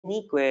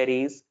any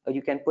queries,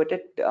 you can put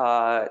it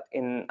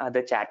in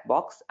the chat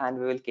box, and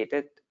we will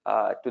cater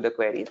to the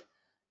queries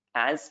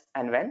as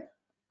and when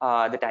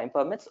the time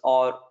permits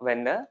or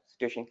when the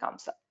situation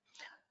comes up.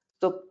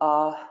 So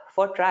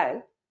for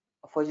trial,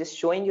 for just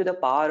showing you the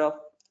power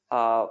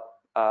of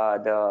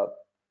the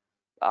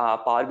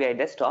Power BI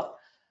desktop,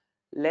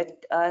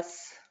 let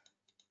us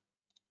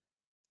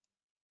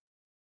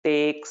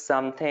take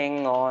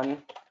something on.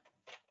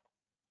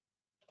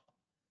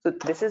 So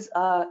this is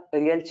a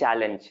real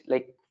challenge,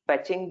 like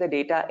fetching the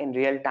data in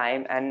real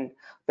time and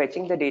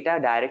fetching the data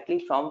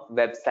directly from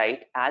website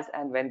as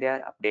and when they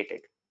are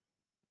updated.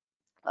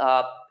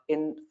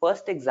 In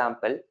first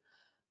example,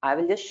 I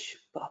will just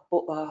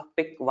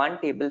pick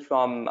one table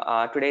from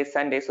today is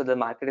Sunday, so the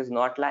market is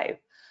not live.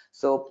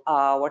 So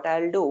what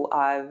I'll do,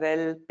 I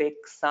will pick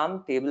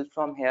some table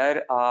from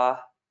here.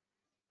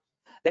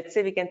 Let's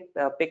say we can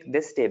pick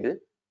this table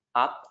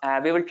up.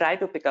 We will try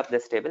to pick up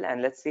this table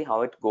and let's see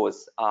how it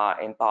goes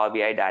in Power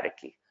BI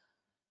directly.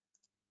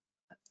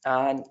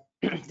 And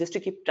just to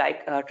keep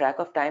track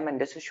of time and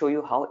just to show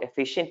you how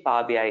efficient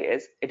Power BI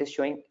is, it is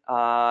showing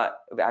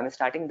I'm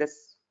starting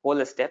this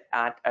whole step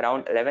at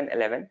around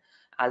 11:11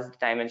 as the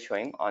time is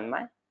showing on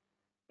my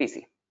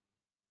PC.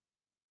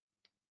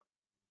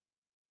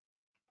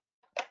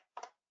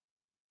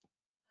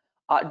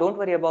 Don't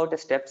worry about the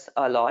steps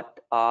a lot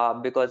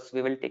because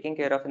we will taking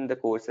care of in the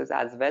courses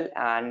as well,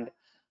 and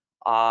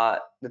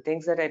the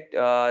things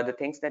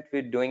that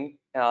we're doing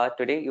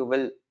today, you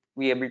will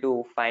be able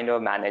to find or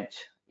manage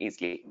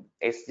easily.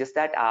 It's just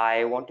that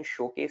I want to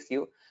showcase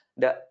you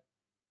the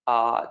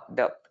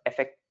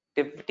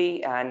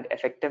effectivity and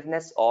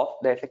effectiveness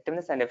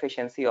and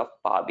efficiency of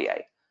Power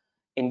BI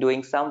in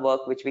doing some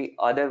work which we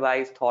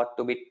otherwise thought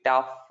to be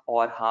tough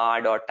or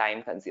hard or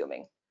time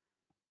consuming.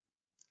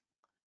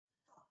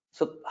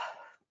 So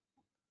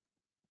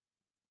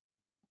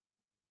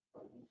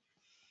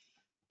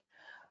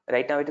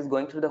right now it is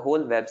going through the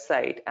whole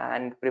website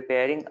and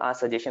preparing a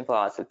suggestion for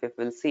ourselves. If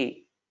we'll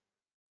see,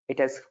 it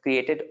has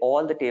created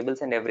all the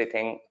tables and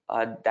everything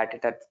that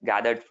it has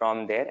gathered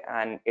from there,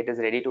 and it is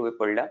ready to be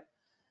pulled up.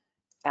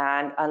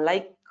 And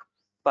unlike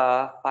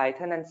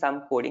Python and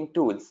some coding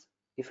tools,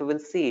 if you will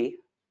see,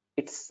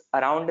 it's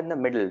around in the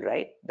middle,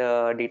 right?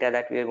 The data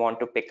that we want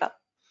to pick up.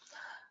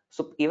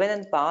 So even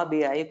in Power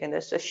BI, you can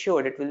rest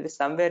assured it will be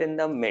somewhere in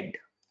the mid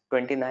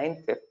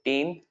 29,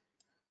 15.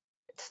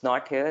 It's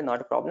not here,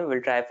 not a problem.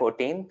 We'll try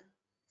 14.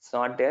 It's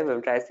not there.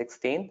 We'll try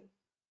 16.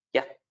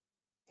 Yeah,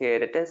 here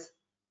it is.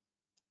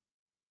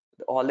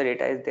 All the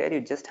data is there.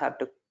 You just have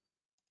to.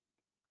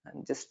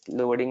 I'm just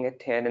loading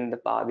it here in the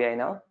Power BI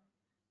now.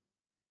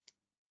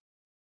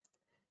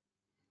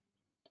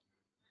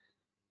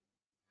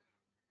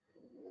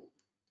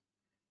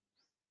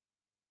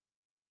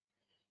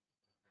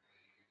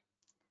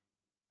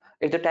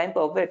 If the time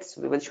permits,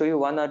 we will show you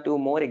one or two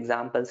more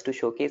examples to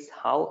showcase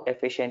how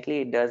efficiently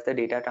it does the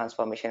data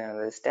transformation and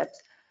other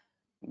steps.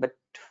 But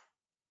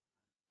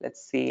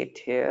let's see it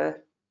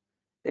here.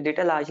 The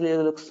data largely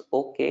looks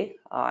okay.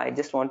 I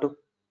just want to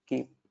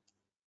keep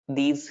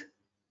these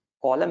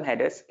column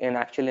headers in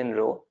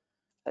row.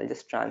 I'll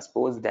just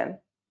transpose them.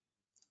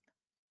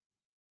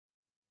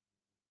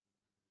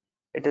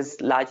 It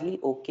is largely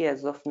okay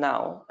as of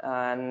now,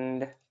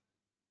 and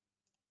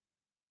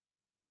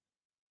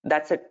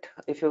that's it.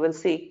 If you will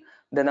see,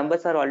 the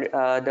numbers are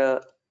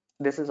all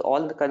this is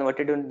all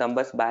converted into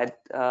numbers by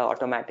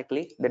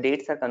automatically. The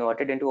dates are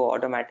converted into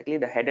automatically.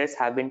 The headers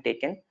have been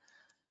taken.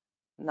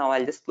 Now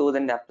I'll just close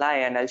and apply,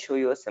 and I'll show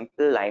you a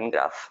simple line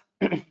graph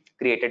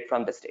created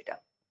from this data.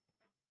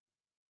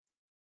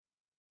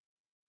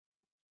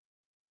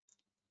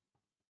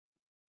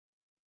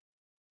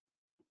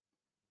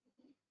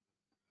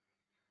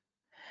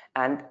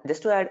 And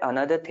just to add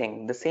another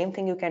thing, the same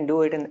thing you can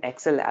do it in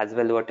Excel as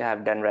well, what I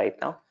have done right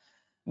now.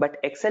 But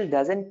Excel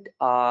doesn't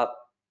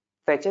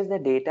fetches the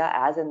data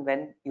as and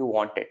when you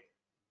want it.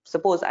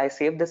 Suppose I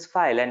save this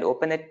file and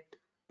open it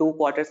 2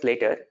 quarters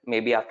later,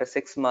 maybe after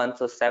 6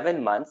 months or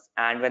 7 months,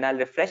 and when I'll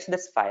refresh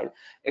this file,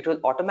 it will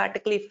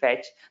automatically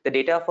fetch the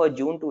data for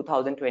June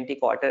 2020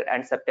 quarter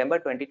and September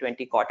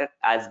 2020 quarter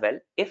as well,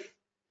 if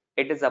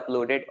it is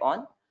uploaded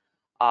on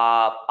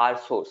our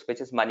source,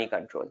 which is money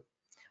control.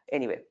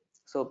 Anyway,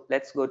 so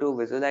let's go to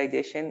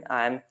visualization.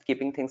 I'm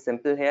keeping things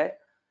simple here.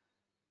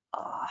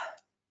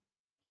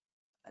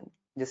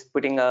 Just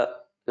putting a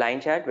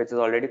line chart which is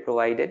already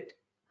provided,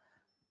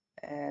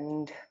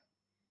 and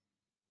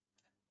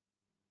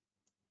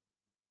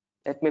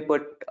let me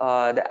put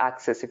the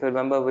axis. If you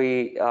remember,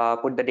 we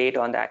put the date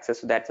on the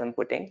axis, so that's I'm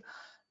putting.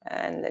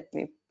 And let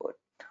me put,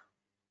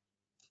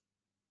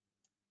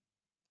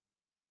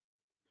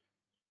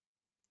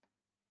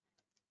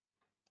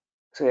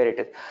 so here it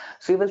is.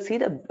 So you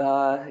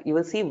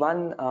will see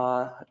one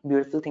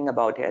beautiful thing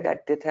about here,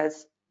 that it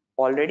has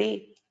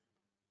already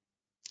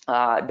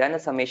done a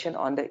summation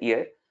on the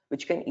year,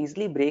 which can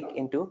easily break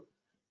into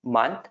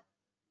month,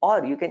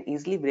 or you can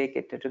easily break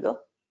it into the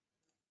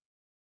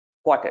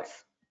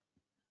quarters.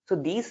 So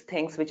these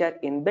things which are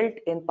inbuilt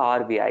in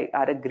Power BI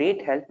are a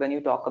great help when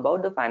you talk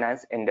about the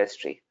finance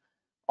industry,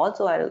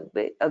 Also, I'll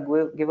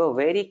give a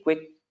very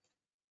quick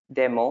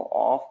demo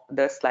of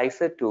the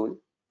slicer tool.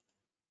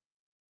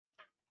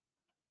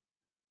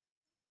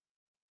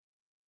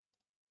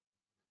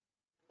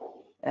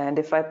 And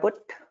if I put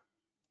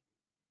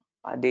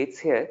our dates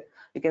here,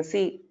 you can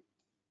see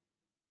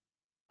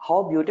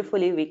how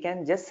beautifully we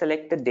can just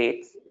select the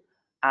dates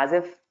as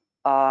if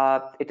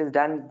it is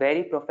done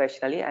very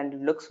professionally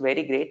and looks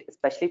very great,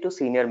 especially to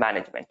senior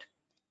management.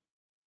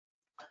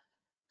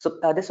 So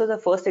this was the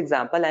first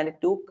example, and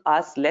it took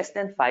us less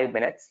than 5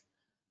 minutes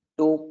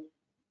to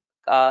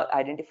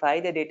identify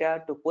the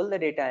data, to pull the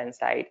data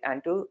inside,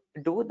 and to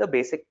do the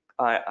basic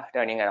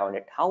turning around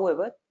it.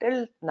 However,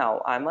 till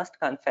now, I must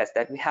confess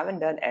that we haven't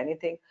done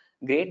anything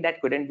great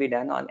that couldn't be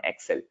done on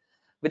Excel.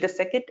 With the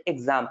second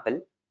example,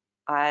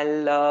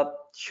 I'll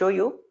show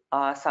you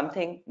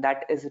something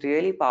that is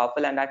really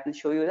powerful, and that will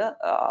show you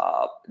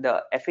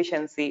the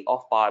efficiency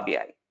of Power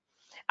BI.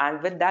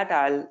 And with that,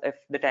 if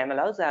the time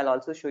allows, I'll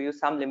also show you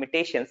some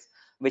limitations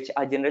which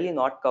are generally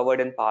not covered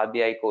in Power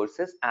BI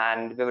courses,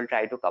 and we will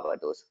try to cover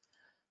those.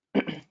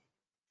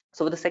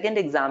 So with the second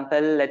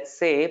example, let's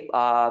say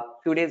a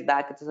few days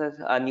back,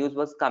 news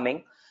was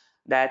coming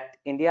that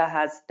India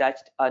has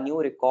touched a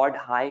new record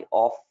high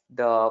of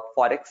the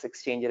forex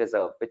exchange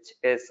reserve, which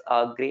is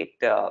a great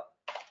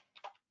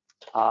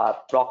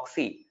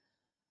proxy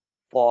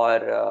for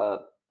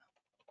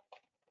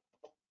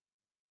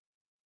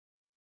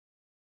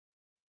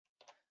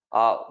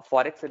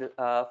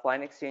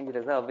foreign exchange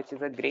reserve, which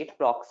is a great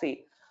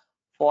proxy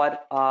for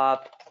a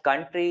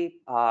country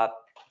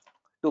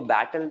to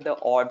battle the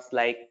odds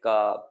like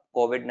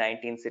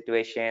COVID-19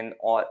 situation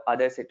or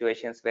other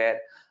situations where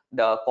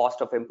the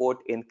cost of import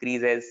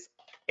increases,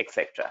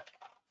 etc.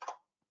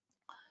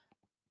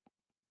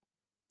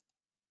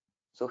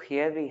 So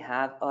here we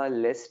have a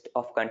list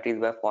of countries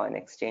where foreign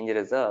exchange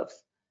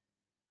reserves,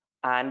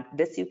 and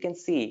this you can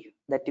see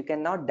that you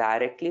cannot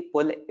directly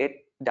pull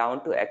it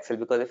down to Excel,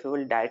 because if you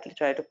will directly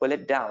try to pull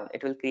it down,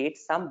 it will create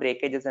some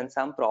breakages and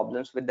some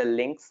problems with the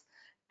links,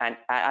 and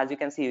as you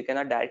can see, you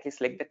cannot directly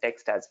select the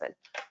text as well.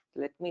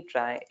 Let me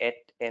try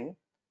it in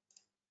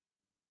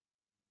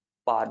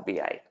Power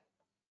BI.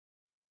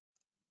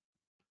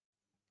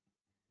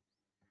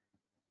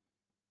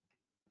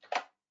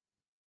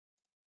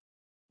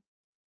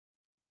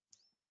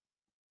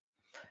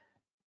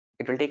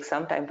 It will take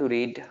some time to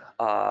read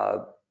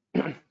the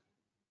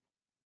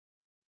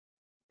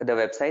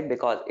website,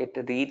 because it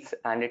reads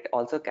and it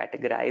also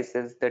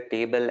categorizes the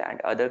table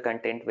and other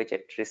content which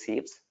it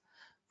receives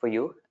for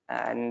you.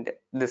 And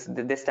this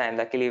time,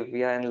 luckily,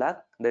 we are in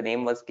luck, the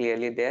name was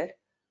clearly there.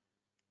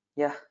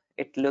 Yeah,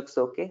 it looks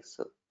okay,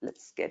 so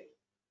let's get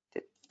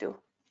it to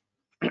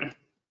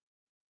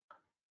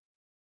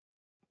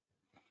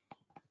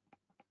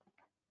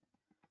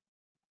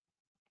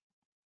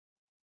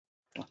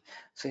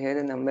so here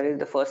the number is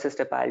the first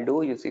step I'll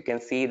do. You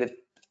can see that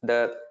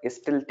the is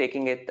still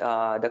taking it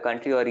the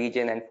country or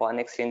region and foreign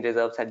exchange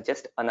reserves at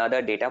just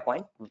another data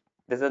point.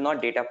 This is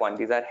not data point,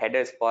 these are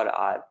headers for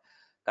our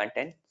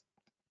content.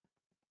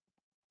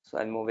 So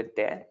I'll move it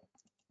there.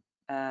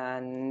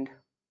 And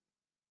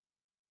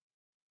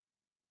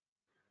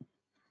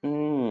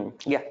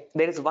yeah,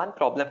 there is one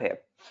problem here.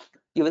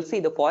 You will see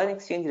the foreign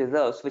exchange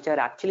reserves, which are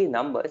actually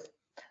numbers,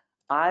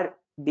 are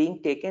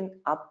being taken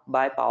up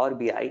by Power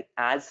BI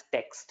as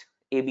text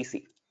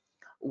ABC.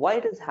 Why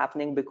it is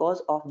happening?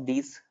 Because of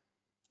these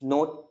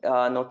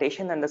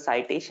notation and the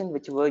citation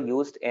which were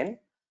used in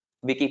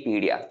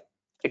Wikipedia.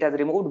 It has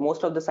removed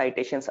most of the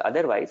citations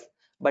otherwise,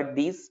 but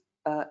these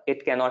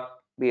it cannot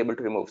be able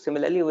to remove.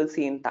 Similarly, you will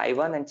see in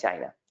Taiwan and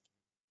China.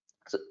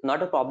 So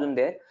not a problem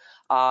there.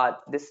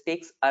 This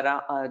takes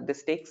around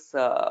this can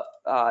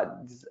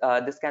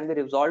be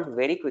resolved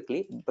very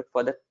quickly, but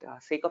for the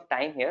sake of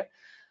time here,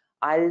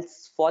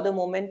 for the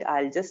moment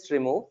I'll just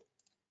remove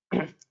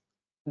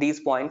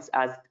these points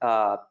as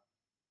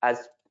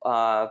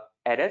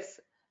errors,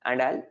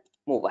 and I'll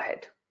move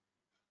ahead.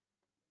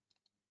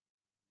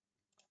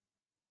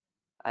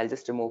 I'll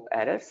just remove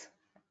errors,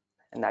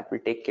 and that will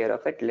take care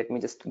of it. Let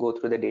me just go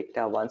through the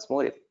data once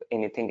more. If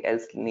anything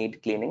else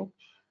need cleaning,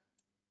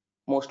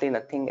 mostly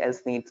nothing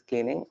else needs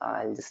cleaning,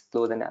 I'll just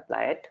close and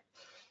apply it.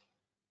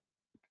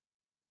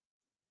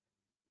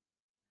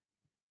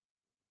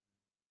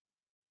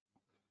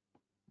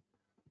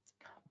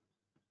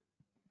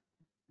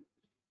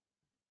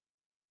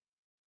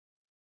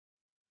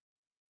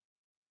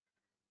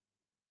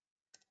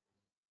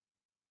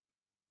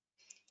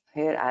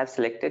 Here I have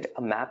selected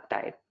a map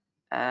type,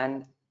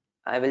 and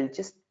I will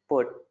just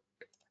put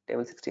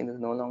table 16 is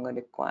no longer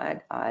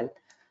required. I'll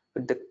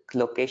put the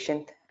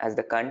location as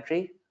the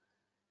country,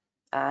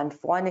 and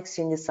foreign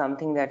exchange is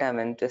something that I'm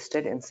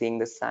interested in seeing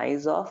the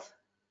size of.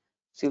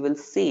 So you will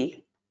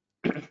see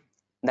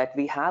that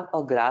we have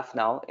a graph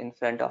now in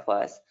front of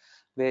us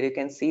where you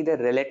can see the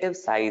relative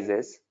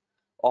sizes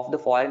of the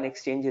foreign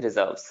exchange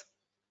reserves,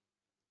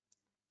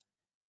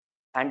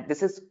 and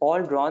this is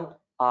all drawn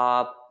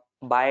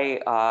by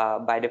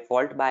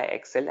default by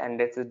Excel, and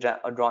this is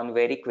drawn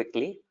very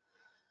quickly.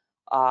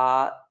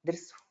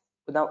 This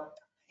now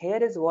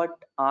here is what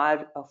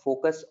our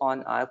focus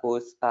on our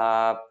course.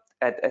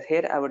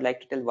 Here I would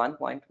like to tell one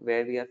point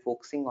where we are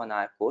focusing on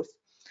our course.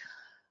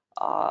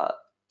 Uh,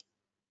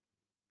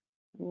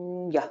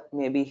 yeah,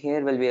 maybe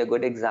here will be a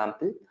good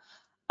example.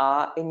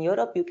 In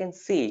Europe, you can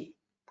see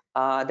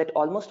that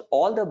almost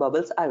all the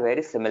bubbles are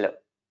very similar,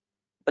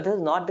 but this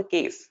is not the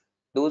case.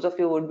 Those of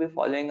you who would be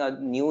following our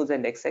news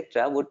and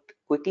etc. would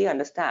quickly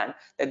understand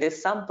that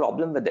there's some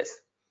problem with this.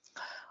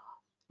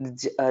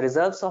 The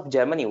reserves of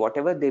Germany,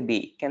 whatever they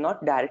be,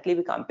 cannot directly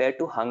be compared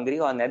to Hungary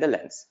or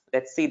Netherlands.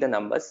 Let's see the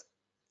numbers.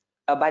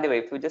 By the way,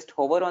 if you just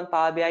hover on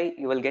Power BI,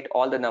 you will get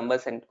all the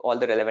numbers and all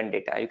the relevant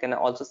data. You can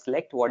also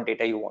select what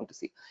data you want to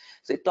see.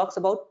 So it talks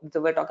about, so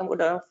we're talking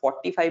about around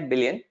 45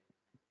 billion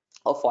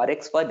of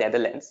forex for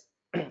Netherlands,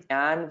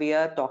 and we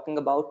are talking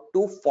about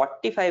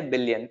 245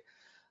 billion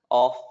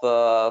of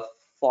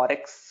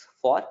forex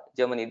for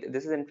Germany.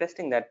 This is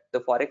interesting that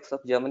the forex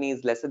of Germany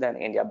is lesser than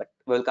India, but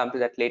we'll come to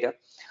that later.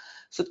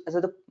 So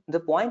the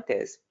point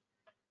is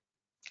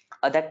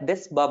that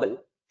this bubble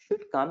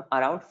should come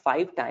around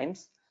 5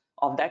 times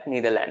of that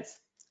Netherlands.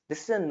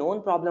 This is a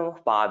known problem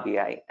of Power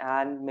BI,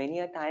 and many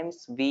a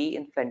times we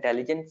in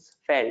Intelligence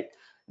felt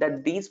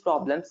that these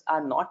problems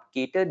are not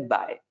catered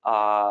by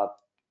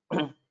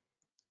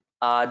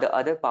the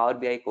other Power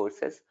BI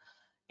courses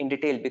in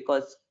detail,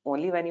 because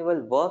only when you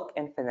will work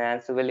in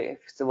finance, you will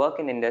work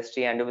in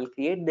industry, and you will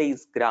create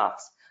these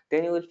graphs,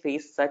 then you will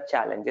face such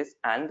challenges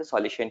and the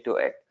solution to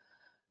it.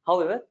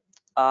 However,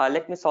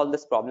 let me solve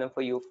this problem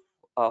for you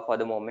for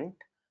the moment.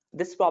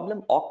 This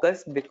problem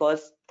occurs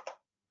because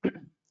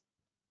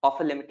of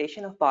a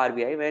limitation of Power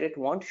BI, where it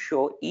won't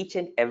show each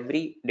and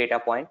every data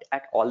point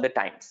at all the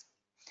times,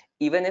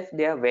 even if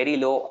they are very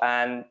low,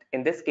 and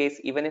in this case,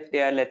 even if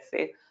they are, let's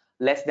say,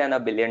 less than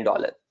 $1 billion.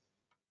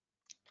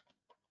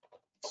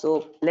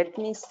 So let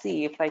me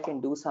see if I can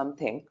do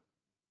something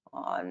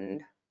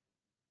on,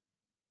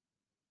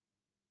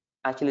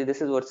 actually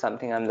this is what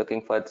something I'm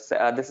looking for. This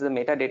is the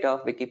metadata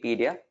of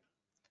Wikipedia,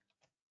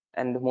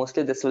 and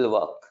mostly this will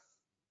work.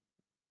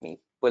 Let me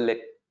pull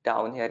it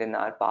down here in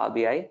our Power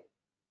BI.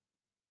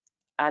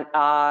 And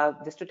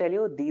just to tell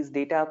you, these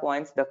data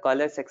points, the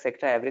colors,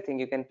 etc., everything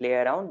you can play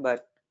around,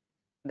 but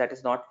that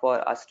is not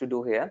for us to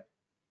do here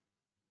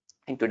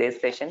in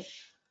today's session.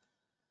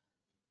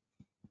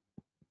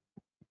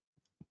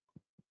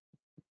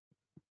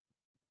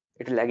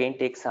 It will again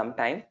take some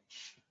time.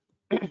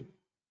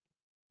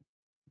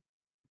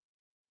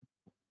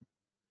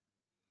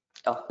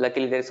 Oh,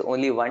 luckily there is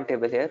only one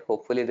table here.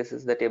 Hopefully this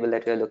is the table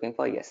that we are looking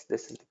for. Yes,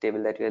 this is the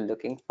table that we are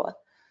looking for.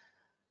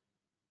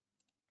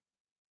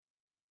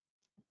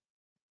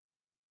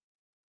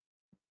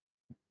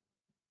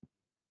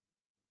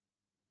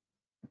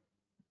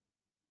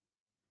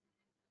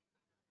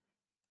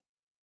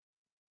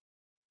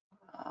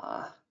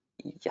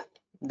 Yeah,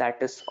 that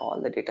is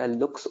all. The data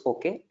looks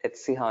okay.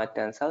 Let's see how it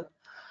turns out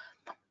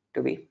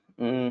to be.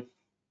 And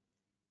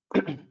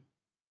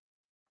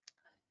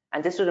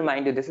just to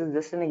remind you, this is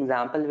just an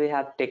example we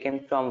have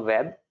taken from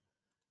web,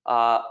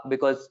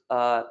 because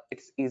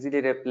it's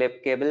easily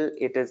replicable.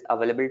 It is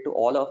available to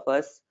all of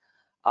us.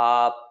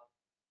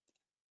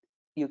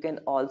 You can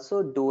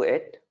also do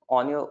it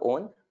on your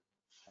own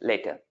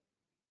later.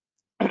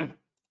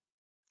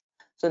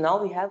 So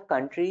now we have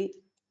country,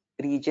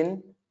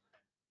 region,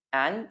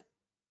 and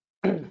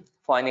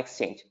foreign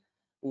exchange.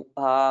 Here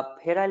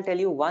I'll tell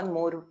you one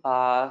more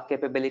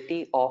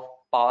capability of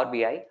Power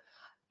BI.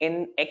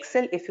 In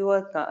Excel, if you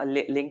are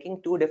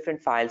linking two different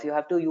files, you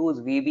have to use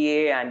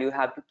VBA and you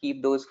have to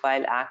keep those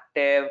files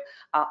active.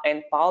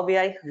 In Power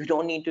BI, you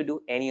don't need to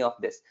do any of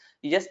this.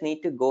 You just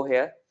need to go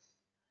here,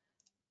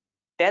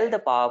 tell the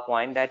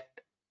PowerPoint that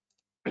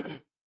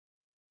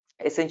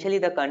essentially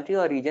the country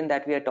or region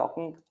that we are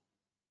talking,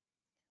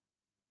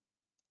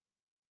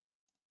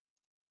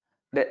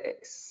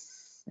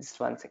 just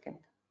one second.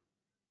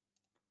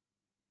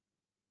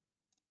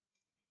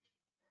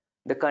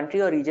 The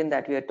country or region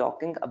that we are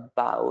talking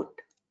about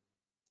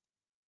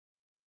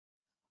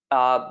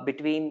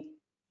between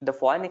the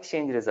foreign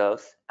exchange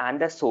reserves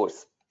and the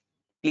source.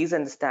 Please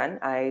understand,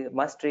 I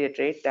must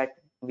reiterate that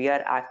we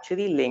are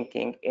actually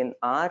linking in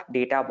our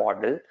data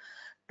model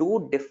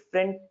two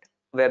different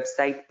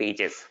website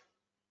pages.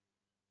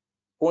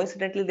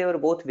 Coincidentally, they were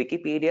both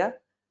Wikipedia,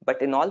 but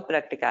in all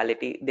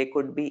practicality, they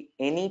could be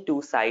any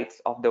two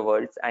sites of the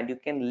world, and you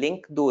can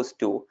link those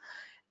two,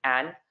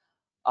 and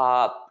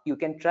you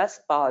can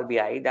trust Power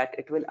BI that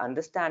it will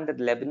understand that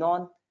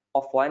Lebanon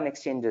of foreign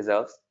exchange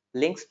reserves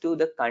links to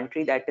the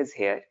country that is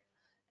here,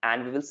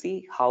 and we will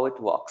see how it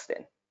works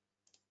then.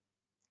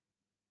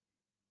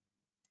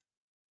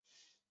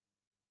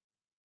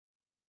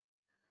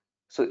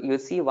 So you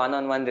see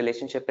one-on-one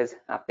relationship is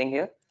happening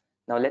here.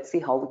 Now let's see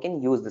how we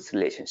can use this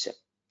relationship.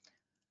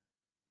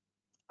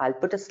 I'll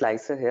put a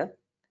slicer here,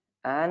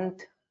 and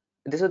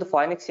this is the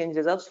foreign exchange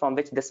reserves from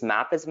which this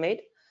map is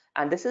made,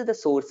 and this is the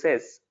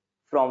sources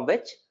from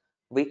which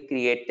we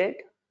created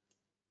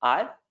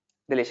our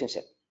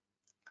relationship.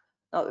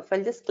 Now if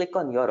I'll just click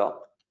on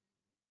Europe,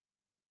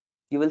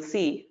 you will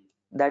see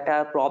that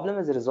our problem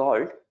is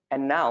resolved,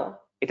 and now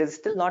It is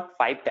still not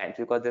 5 times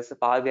because there's a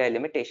Power BI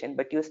limitation,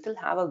 but you still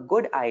have a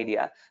good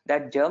idea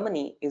that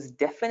Germany is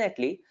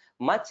definitely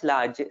much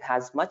larger,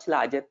 has much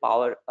larger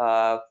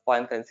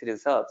foreign currency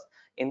reserves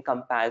in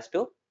comparison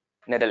to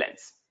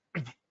Netherlands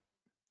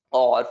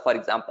or, for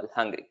example,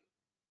 Hungary.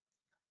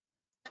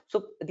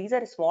 So these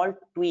are small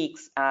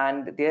tweaks,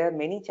 and there are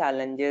many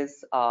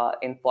challenges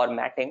in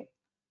formatting,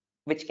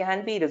 which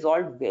can be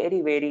resolved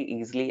very, very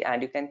easily,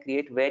 and you can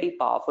create very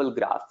powerful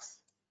graphs,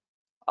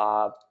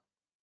 uh,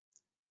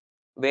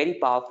 very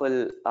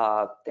powerful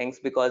things,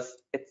 because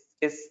it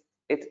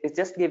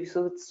just gives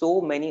you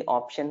so many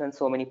options and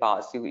so many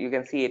powers. You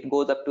can see it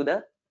goes up to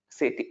the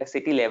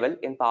city level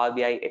in Power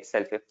BI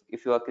itself.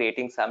 If you are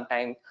creating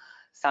something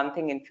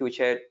in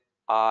future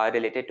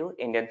related to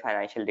Indian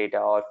financial data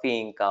or fee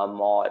income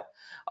or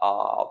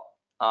uh,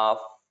 uh,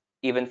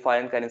 even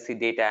foreign currency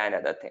data and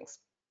other things.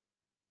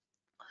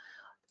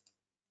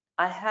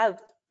 I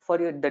have, for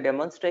the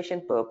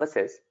demonstration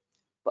purposes,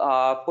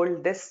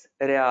 pulled this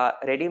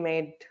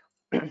ready-made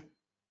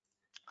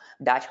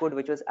dashboard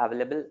which was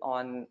available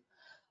on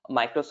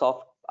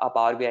Microsoft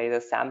Power BI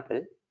as a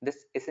sample. This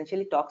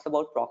essentially talks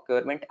about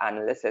procurement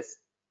analysis.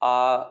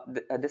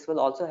 This will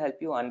also help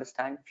you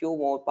understand few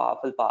more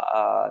powerful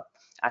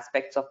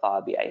aspects of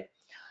Power BI.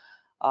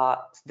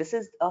 This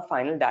is a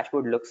final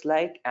dashboard looks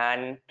like,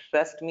 and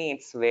trust me,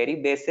 it's very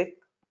basic.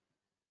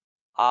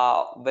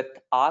 With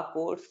our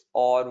course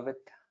or with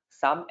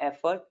some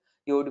effort,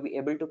 you would be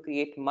able to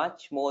create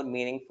much more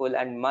meaningful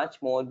and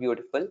much more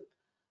beautiful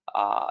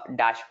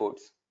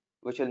dashboards,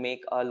 which will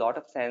make a lot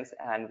of sense,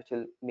 and which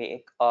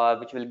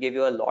will give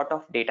you a lot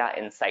of data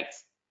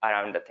insights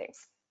around the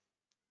things.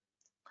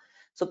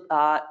 So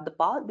the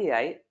Power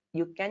BI,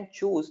 you can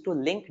choose to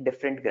link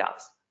different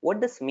graphs.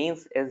 What this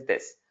means is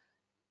this: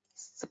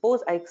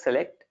 suppose I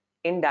select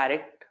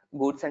indirect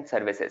goods and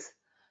services.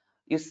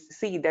 You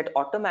see that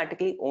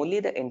automatically only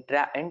the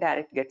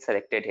indirect gets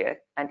selected here,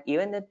 and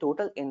even the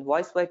total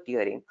invoice by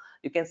tiering,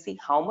 you can see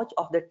how much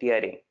of the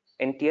tiering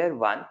in tier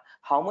 1,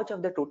 how much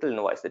of the total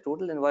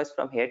invoice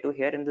from here to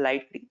here in the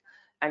light green,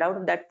 and out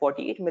of that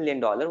 $48 million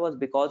was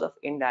because of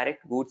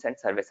indirect goods and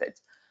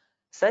services.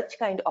 Such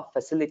kind of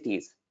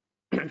facilities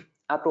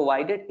are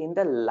provided in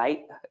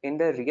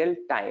the real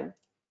time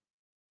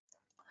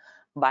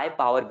by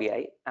Power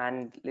BI,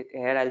 and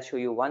here I'll show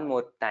you one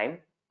more time.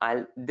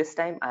 This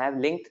time I have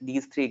linked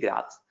these three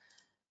graphs.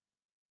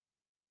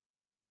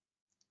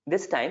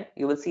 This time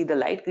you will see the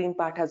light green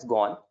part has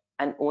gone,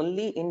 and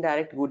only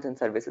indirect goods and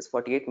services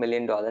 $48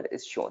 million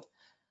is shown.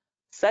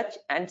 Such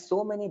and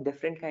so many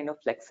different kind of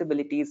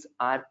flexibilities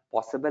are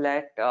possible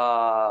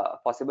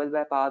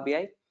by Power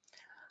BI,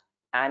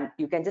 and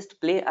you can just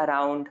play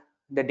around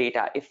the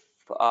data. If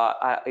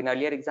in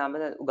earlier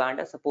example in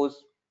Uganda,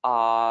 suppose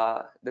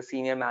the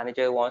senior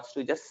manager wants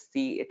to just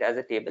see it as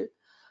a table,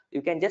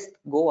 you can just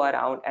go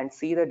around and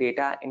see the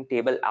data in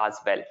table as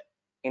well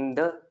in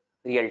the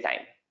real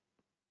time.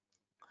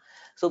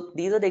 So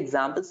these are the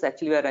examples.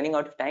 Actually, we are running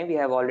out of time. We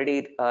have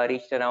already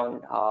reached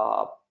around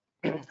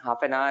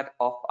half an hour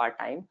of our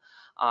time.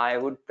 I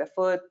would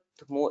prefer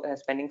to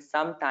spending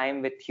some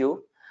time with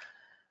you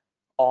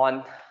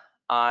on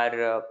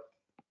our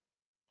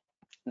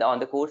on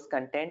the course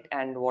content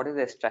and what is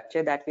the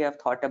structure that we have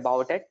thought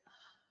about it.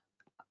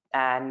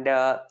 And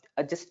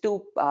just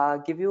to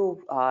give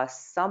you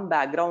some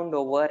background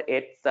over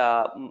it,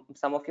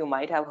 some of you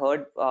might have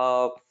heard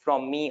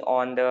from me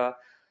on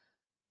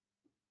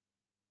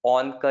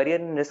career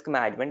and risk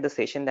management, the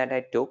session that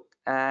I took,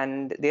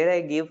 and there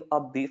I give a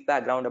brief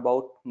background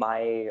about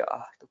my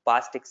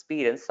past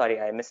experience. Sorry,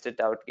 I missed it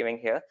out giving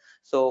here.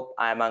 So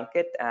I'm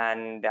Ankit,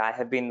 and I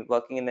have been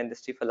working in the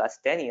industry for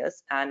last 10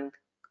 years, and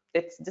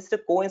it's just a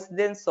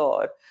coincidence,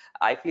 or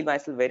I feel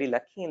myself very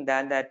lucky in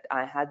that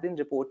I have been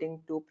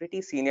reporting to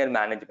pretty senior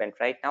management.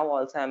 Right now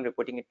also I'm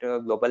reporting it to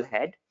a global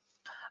head.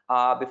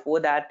 Before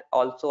that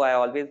also I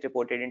always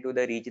reported into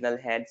the regional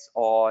heads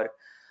or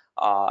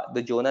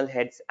the zonal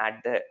heads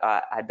at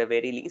the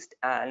very least,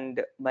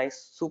 and my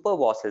super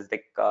bosses.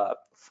 Like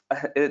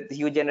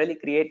you generally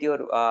create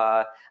your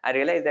I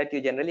realize that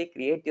you generally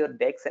create your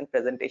decks and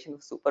presentation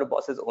of super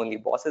bosses only.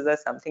 Bosses are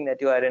something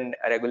that you are in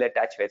a regular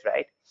touch with,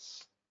 right?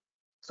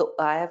 So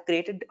I have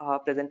created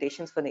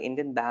presentations for the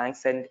Indian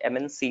banks and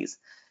MNCs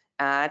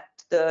at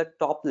the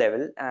top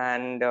level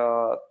and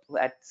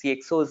at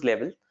CXO's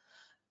level,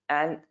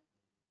 and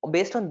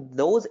based on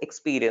those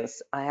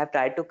experience I have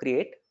tried to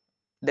create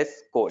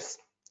this course.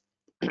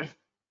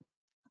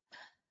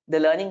 The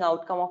learning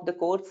outcome of the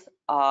course,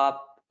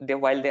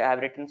 while they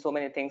have written so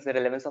many things, the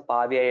relevance of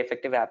Power BI,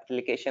 effective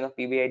application of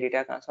PBI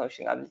data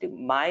transformation ability,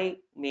 my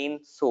main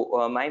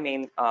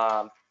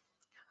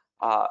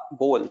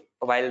goal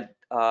while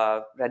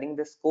running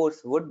this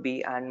course would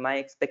be, and my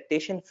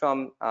expectation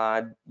from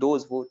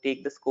those who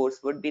take this course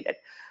would be that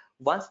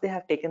once they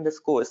have taken this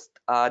course,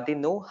 they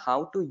know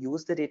how to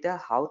use the data,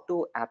 how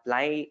to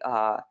apply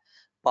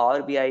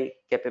Power BI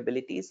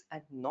capabilities,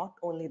 and not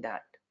only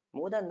that,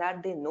 more than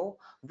that, they know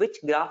which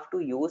graph to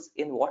use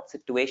in what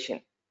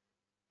situation.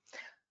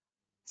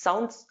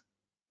 Sounds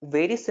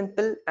very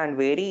simple and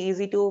very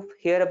easy to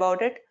hear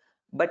about it,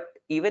 but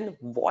even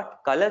what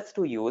colors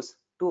to use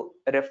to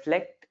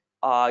reflect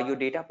your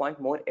data point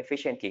more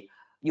efficiently.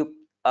 You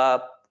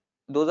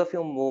those of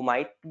you who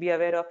might be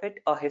aware of it,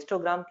 a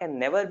histogram can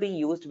never be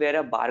used where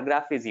a bar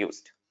graph is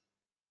used,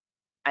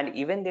 and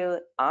even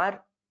there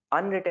are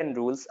unwritten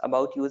rules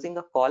about using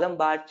a column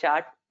bar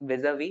chart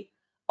vis-a-vis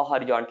a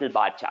horizontal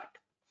bar chart.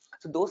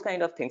 So those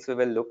kind of things we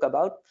will look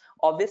about.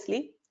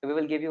 Obviously, we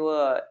will give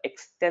you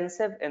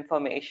extensive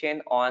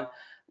information on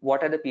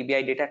what are the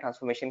PBI data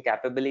transformation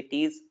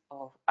capabilities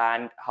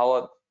and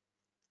how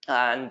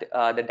and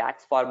the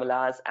DAX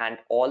formulas and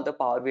all the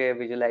Power BI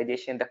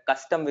visualization, the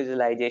custom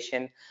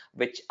visualization,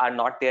 which are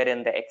not there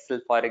in the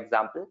Excel, for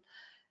example,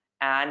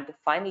 and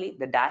finally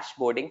the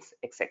dashboardings,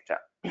 etc.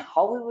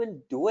 How we will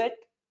do it?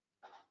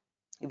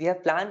 We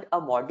have planned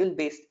a module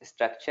based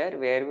structure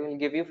where we will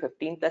give you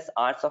 15 plus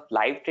hours of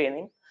live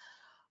training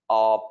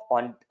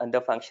on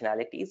the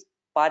functionalities,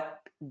 but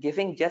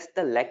giving just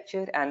the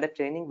lecture and the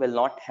training will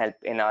not help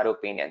in our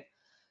opinion.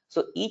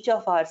 So each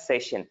of our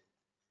session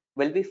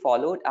will be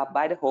followed up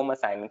by the home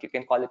assignment. You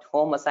can call it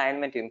home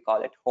assignment, you can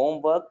call it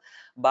homework,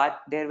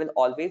 but there will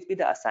always be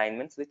the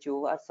assignments which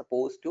you are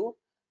supposed to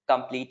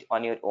complete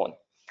on your own.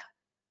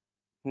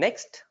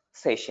 Next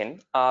session,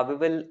 we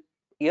will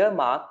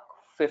earmark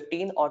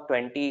 15 or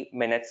 20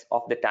 minutes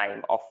of the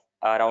time of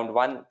around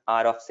 1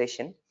 hour of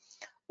session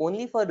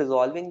only for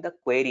resolving the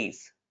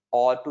queries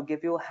or to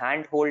give you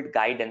handhold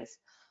guidance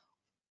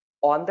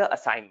on the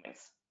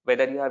assignments,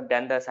 whether you have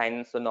done the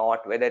assignments or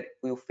not, whether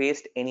you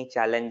faced any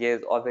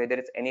challenges, or whether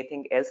it's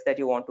anything else that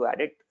you want to add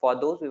it. For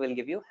those, we will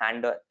give you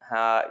hand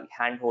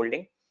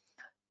holding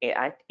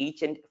at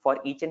each and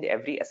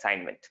every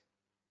assignment.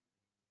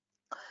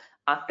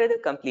 After the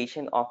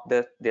completion of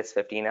this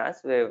 15 hours,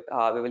 we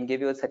will give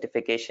you a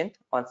certification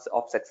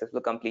of successful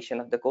completion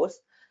of the course.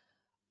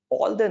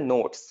 All the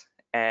notes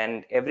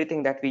and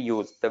everything that we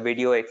use, the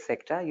video,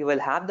 etc., you will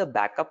have the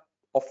backup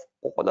of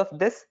all of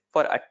this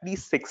for at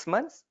least 6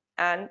 months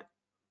and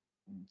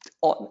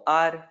on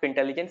our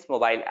Fintelligence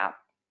mobile app.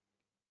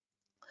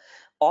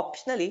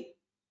 Optionally,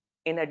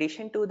 in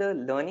addition to the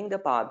learning the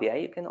Power BI,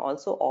 you can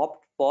also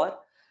opt for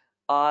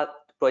a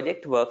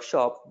project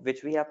workshop,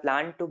 which we have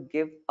planned to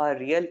give a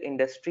real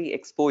industry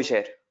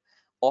exposure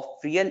of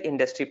real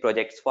industry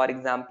projects. For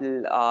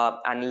example,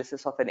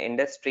 analysis of an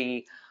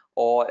industry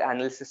or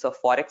analysis of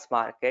forex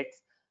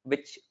markets,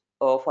 which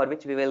for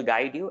which we will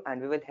guide you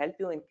and we will help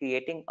you in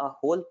creating a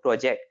whole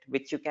project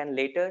which you can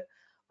later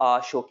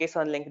showcase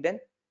on LinkedIn.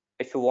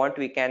 If you want,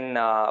 we can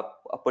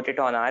put it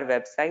on our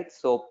website.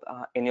 So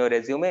in your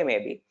resume,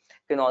 maybe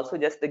you can also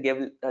just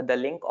give the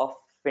link of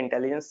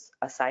Intelligence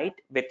a site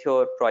with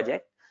your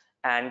project,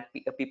 and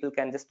people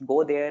can just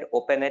go there,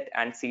 open it,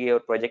 and see your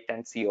project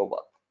and see your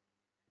work.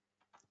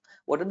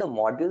 What are the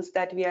modules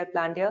that we have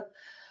planned here?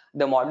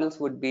 The modules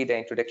would be the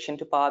introduction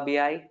to Power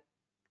BI,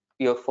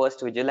 your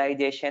first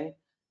visualization,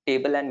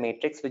 table and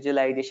matrix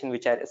visualization,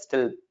 which are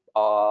still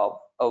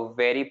a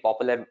very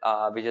popular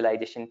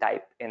visualization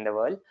type in the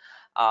world.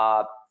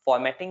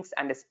 Formattings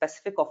and a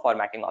specific of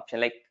formatting option.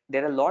 Like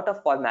there are a lot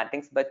of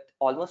formattings, but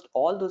almost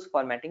all those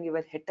formatting you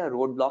will hit a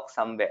roadblock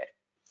somewhere.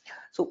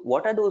 So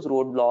what are those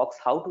roadblocks,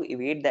 how to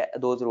evade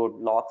those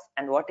roadblocks,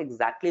 and what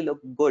exactly look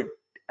good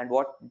and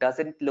what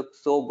doesn't look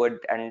so good,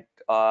 and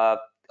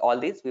all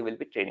these we will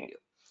be training you.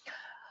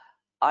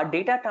 Our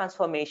data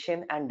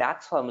transformation and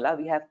DAX formula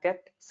we have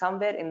kept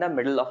somewhere in the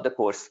middle of the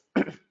course.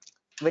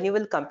 When you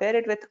will compare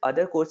it with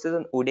other courses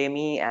on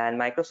Udemy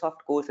and Microsoft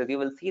courses, you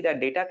will see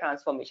that data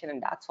transformation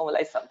and DAX formula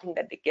is something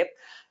that they kept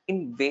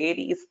in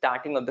very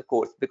starting of the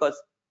course,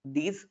 because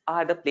these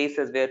are the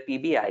places where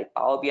PBI,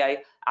 Power BI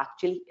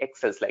actually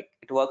excels. Like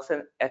it works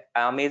an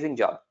amazing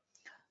job.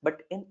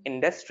 But in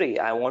industry,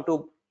 I want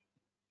to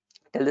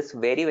tell this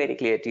very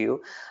clear to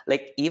you.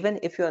 Like even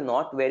if you're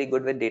not very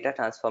good with data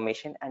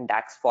transformation and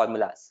DAX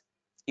formulas,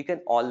 you can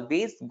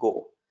always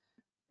go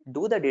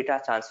do the data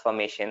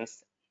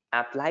transformations,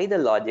 apply the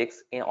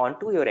logics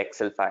onto your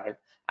Excel file,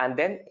 and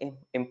then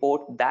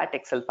import that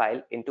Excel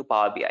file into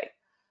Power BI.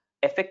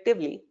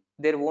 Effectively,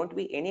 there won't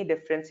be any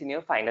difference in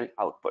your final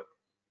output.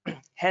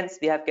 Hence,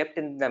 we have kept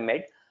in the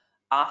mid.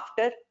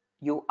 After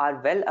you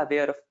are well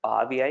aware of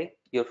Power BI,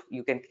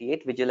 you can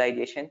create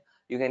visualization,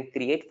 you can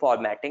create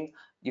formatting,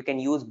 you can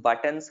use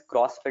buttons,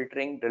 cross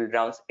filtering, drill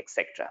downs,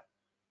 etc.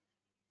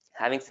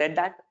 Having said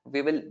that,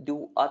 we will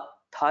do a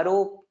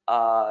thorough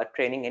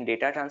training in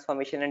data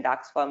transformation and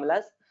DAX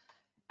formulas,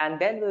 and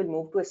then we will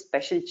move to a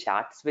special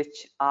charts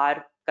which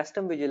are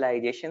custom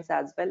visualizations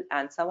as well,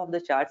 and some of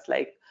the charts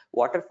like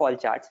waterfall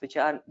charts, which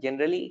are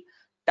generally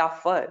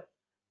tougher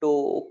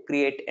to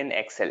create in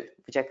Excel,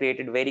 which are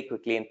created very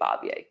quickly in Power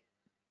BI.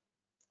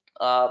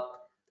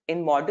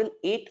 In module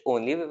 8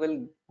 only, we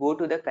will go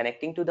to the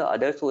connecting to the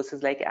other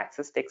sources like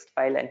access text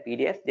file and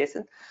PDF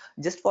JSON,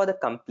 just for the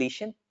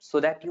completion, so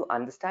that you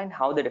understand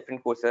how the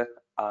different courses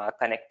are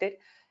connected,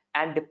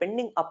 and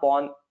depending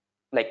upon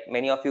like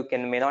many of you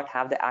may not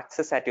have the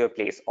access at your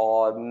place,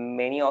 or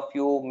many of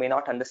you may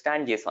not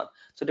understand JSON.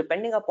 So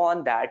depending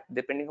upon that,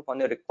 depending upon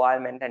your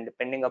requirement and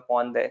depending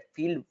upon the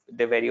field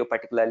where you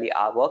particularly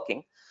are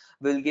working,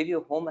 we'll give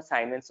you home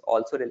assignments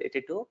also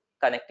related to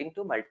connecting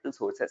to multiple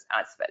sources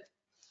as well.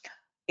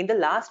 In the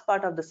last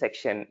part of the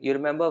section, you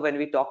remember when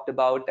we talked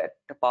about that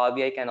Power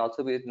BI can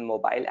also be used in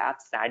mobile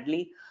apps.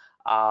 Sadly,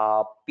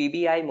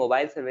 PBI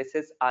mobile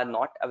services are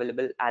not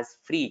available as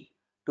free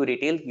to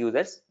retail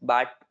users,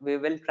 but we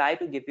will try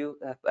to give you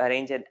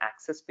arrange an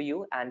access for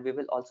you, and we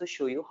will also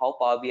show you how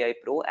Power BI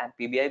Pro and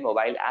PBI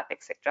mobile app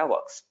etc.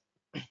 works.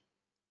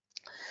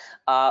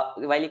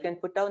 While you can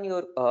put down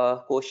your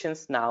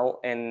questions now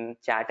in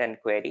chat and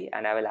query,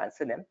 and I will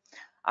answer them,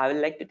 I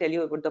would like to tell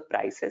you about the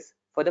prices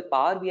for the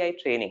Power BI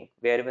training,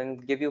 where we will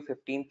give you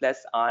 15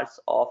 plus hours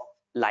of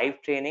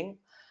live training,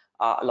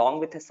 along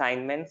with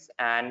assignments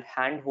and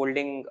hand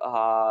holding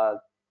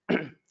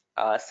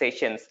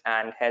sessions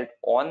and help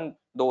on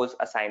those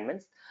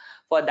assignments.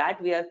 For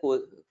that, we are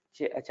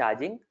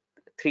charging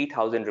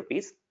 3,000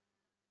 rupees.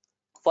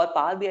 For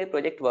Power BI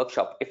project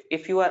workshop,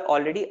 if you are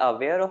already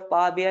aware of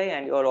Power BI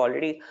and you are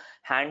already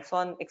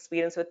hands-on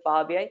experience with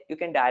Power BI, you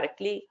can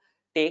directly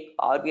take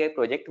Power BI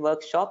project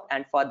workshop,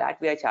 and for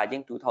that we are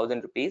charging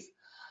 2,000 rupees.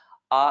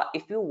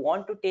 If you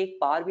want to take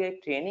Power BI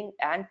training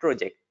and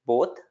project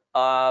both,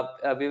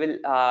 we will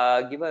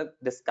give a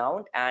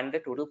discount and the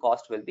total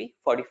cost will be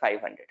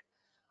 4,500.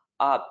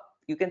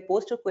 You can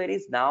post your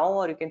queries now,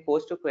 or you can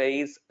post your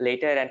queries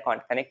later and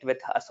connect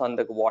with us on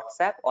the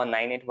WhatsApp on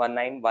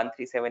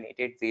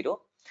 9819137880.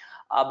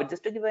 But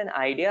just to give you an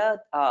idea,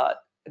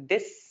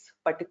 this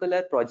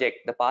particular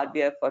project, the Power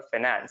BI for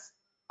Finance,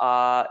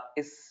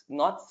 is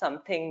not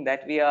something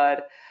that we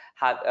are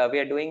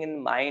doing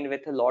in mind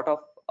with a lot of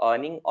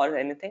earning or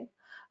anything.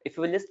 If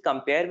you will just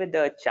compare with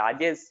the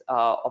charges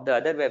of the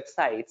other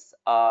websites,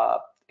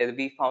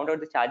 we found out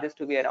the charges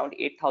to be around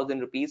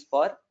 8,000 rupees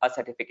for a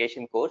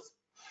certification course,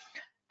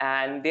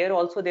 and there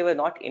also they were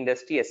not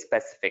industry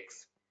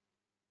specifics.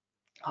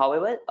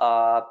 However,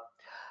 uh,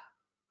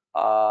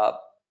 uh,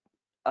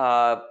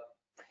 the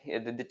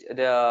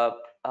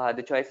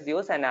choice is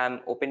yours, and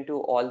I'm open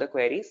to all the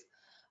queries.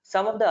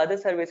 Some of the other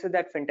services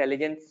that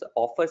Fintelligence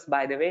offers,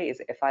 by the way,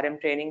 is FRM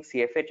training,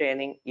 CFA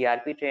training,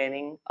 ERP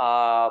training,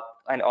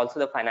 and also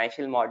the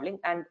financial modeling,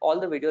 and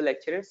all the video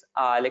lectures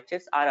are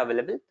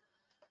available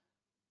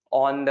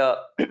on the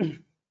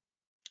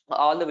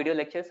all the video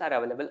lectures are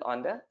available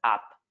on the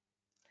app.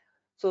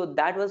 So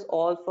that was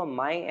all from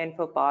my end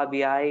for Power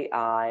BI.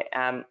 I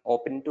am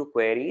open to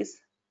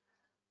queries.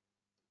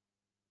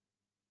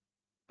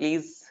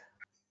 Please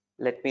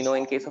let me know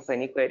in case of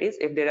any queries.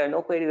 If there are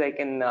no queries, I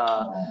can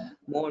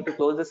move on to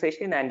close the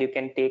session, and you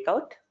can take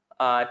the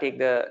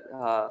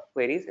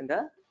queries in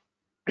the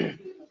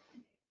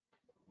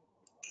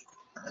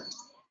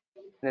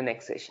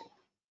next session,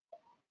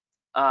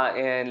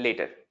 and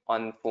later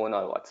on phone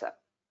or WhatsApp.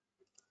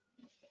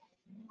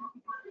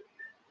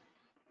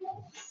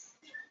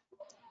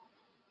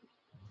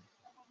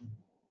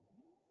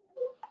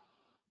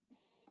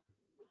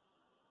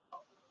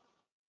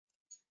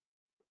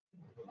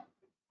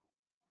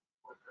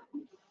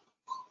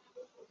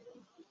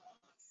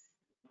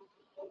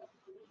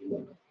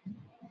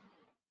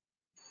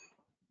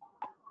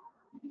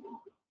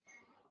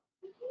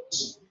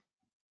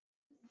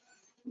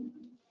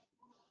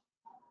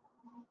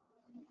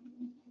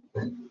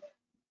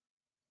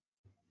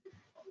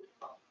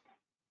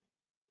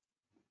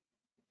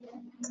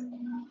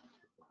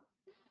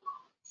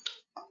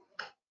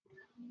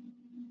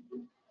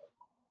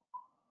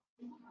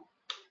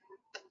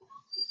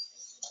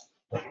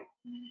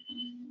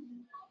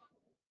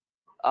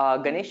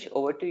 Ganesh,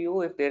 over to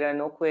you. If there are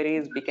no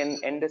queries, we can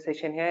end the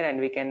session here, and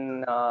we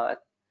can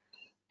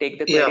take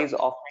the Yeah. queries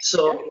offline later.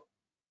 So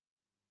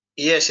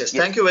yes. Yes.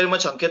 Thank you very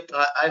much, Ankit.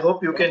 I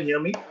hope you Yeah. can hear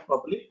me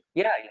properly.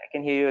 Yeah, I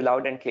can hear you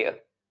loud and clear.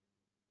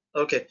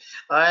 Okay,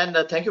 and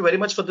thank you very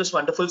much for this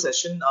wonderful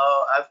session.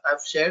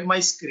 I've shared my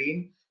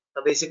screen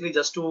basically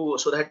just to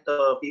so that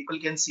people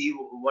can see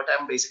what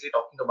I'm basically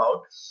talking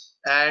about.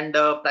 And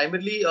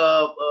primarily,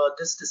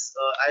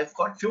 I've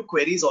got few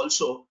queries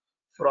also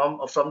from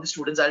the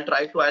students. I'll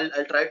try to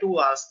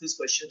ask this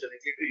question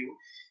directly to you.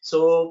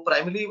 So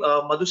primarily,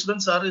 Madhusudan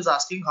sir is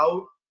asking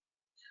how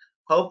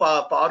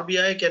Power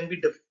BI can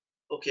be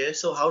okay.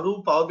 So how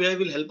do Power BI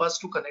will help us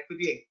to connect with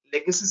the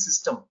legacy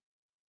system?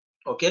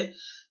 Okay,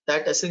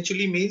 that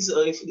essentially means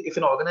if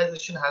an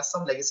organization has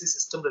some legacy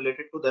system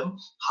related to them,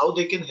 how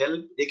they can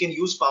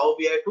use Power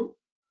BI to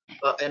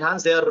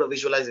enhance their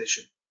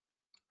visualization.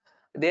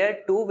 There are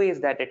two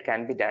ways that it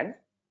can be done.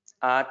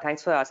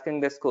 Thanks for asking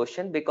this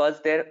question,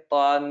 because there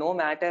no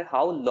matter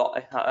how long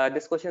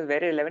this question is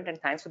very relevant, and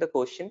thanks for the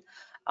question,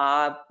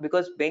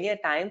 because many a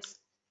times,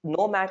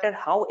 no matter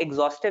how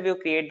exhaustive you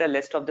create the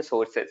list of the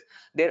sources,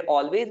 there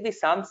always be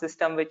some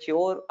system which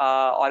your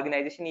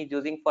organization is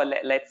using for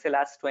let's say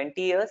last 20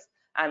 years,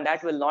 and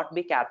that will not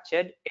be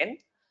captured in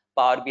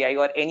Power BI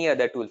or any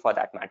other tool for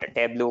that matter,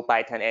 Tableau,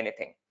 Python,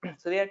 anything.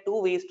 So there are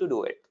two ways to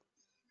do it.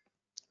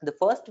 The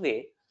first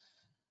way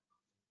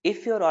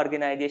if your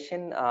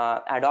organization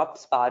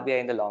adopts Power BI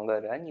in the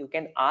longer run, you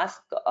can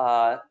ask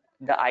the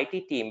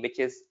IT team, which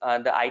is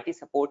the IT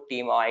support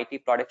team or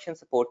IT production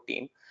support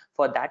team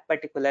for that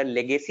particular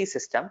legacy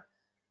system,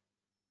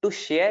 to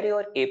share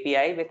your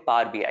API with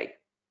Power BI.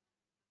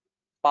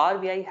 Power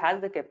BI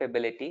has the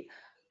capability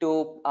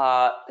to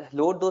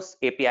load those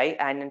API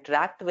and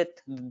interact with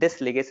this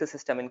legacy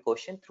system in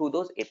question through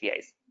those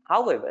APIs.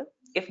 However,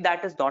 if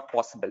that is not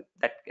possible,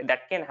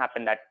 that can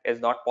happen, that is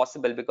not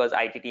possible because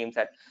IT teams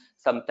are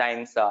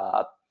sometimes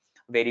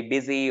very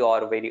busy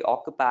or very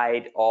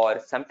occupied, or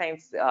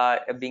sometimes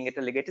being it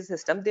a legacy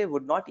system, they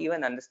would not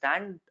even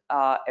understand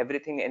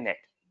everything in it.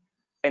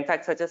 In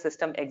fact, such a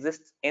system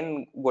exists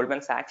in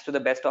Goldman Sachs to the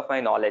best of my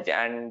knowledge,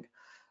 and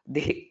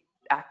they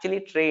actually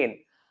train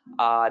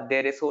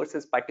their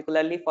resources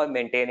particularly for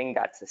maintaining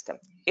that system.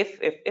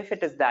 If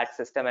it is that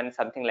system and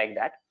something like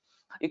that,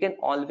 you can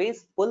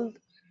always pull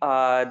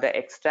the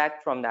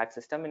extract from that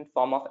system in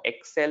form of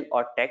Excel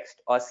or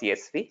text or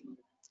CSV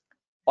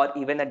or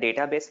even a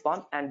database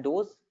form, and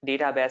those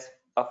database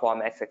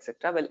formats,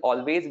 etc., will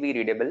always be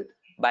readable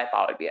by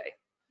Power BI.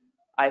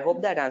 I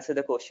hope that answered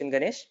the question,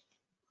 Ganesh.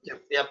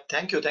 Yep, yep.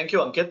 Thank you,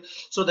 Ankit.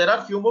 So there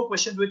are few more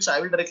questions which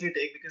I will directly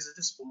take because it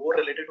is more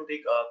related to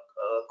the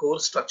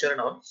course structure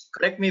and all.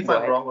 Correct me if Go I'm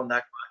ahead. wrong on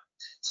that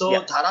part. Yeah.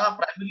 So Dhara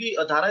primarily,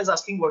 Dhara is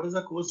asking what is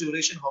the course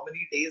duration, how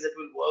many days it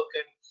will work,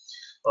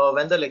 and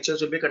when the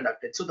lectures will be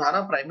conducted. So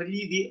Dhara,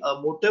 primarily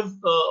the motive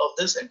of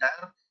this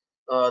entire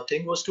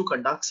thing was to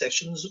conduct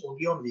sessions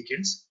only on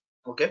weekends.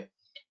 Okay,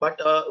 but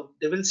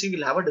they will see.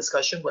 We'll have a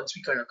discussion once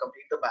we kind of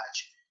complete the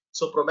batch.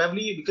 So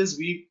probably because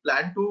we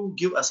plan to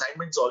give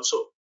assignments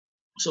also,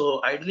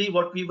 so ideally,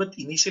 what we were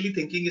initially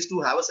thinking is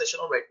to have a session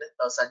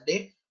on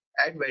Sunday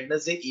and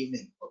Wednesday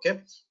evening.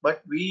 Okay,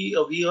 but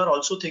we are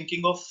also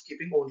thinking of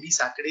keeping only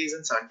Saturdays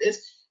and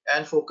Sundays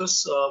and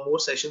focus more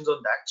sessions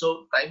on that.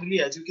 So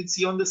primarily, as you can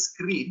see on the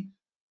screen,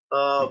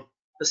 uh,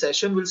 the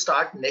session will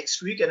start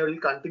next week and it will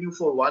continue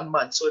for 1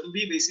 month. So it will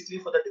be basically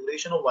for the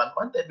duration of 1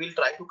 month, and we'll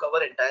try to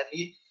cover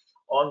entirely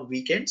on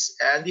weekends.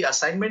 And the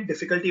assignment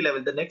difficulty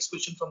level, the next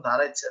question from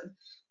Dhara itself,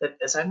 that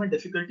assignment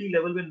difficulty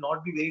level will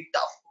not be very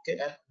tough. Okay,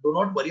 and do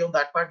not worry on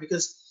that part,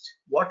 because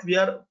what we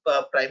are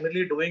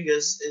primarily doing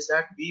is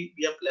that we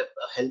are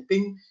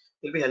helping,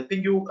 will be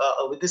helping you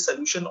with this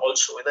solution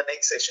also in the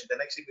next session, the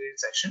next immediate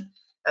session,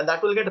 and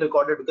that will get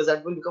recorded because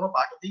that will become a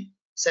part of the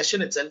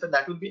session itself, and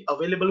that will be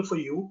available for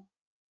you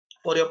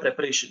for your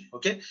preparation.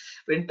 Okay,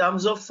 in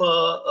terms of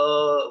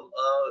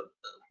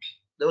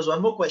there was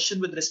one more question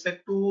with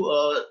respect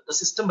to the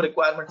system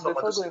requirement from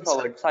Before other going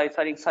students.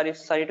 forward,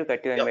 sorry to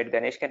cut you in Yeah, mid,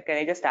 Ganesh. Can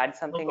I just add no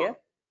something here? problem,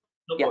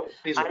 no Yeah, problem,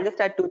 please go I'll ahead.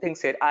 just add two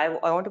things here. I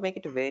want to make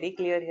it very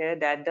clear here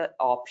that the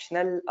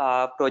optional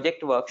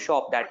project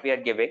workshop that we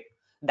are giving,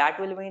 that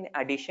will be in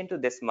addition to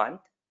this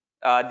month,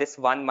 this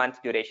 1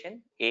 month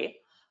duration, A.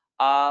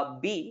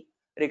 B,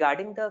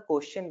 regarding the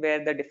question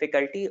where the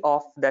difficulty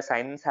of the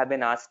assignments have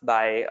been asked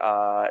by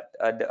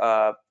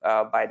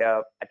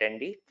the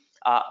attendee,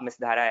 Ms.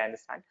 Dhara, I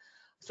understand.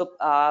 So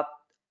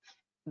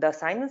the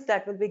assignments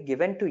that will be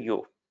given to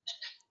you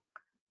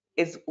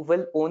is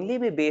will only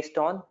be based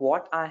on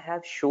what I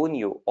have shown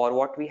you or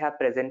what we have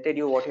presented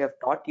you, what we have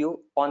taught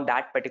you on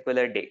that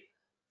particular day.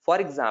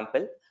 For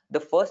example, the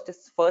first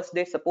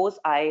day, suppose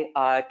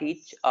I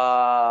teach,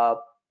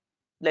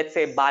 let's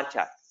say, bar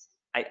chart.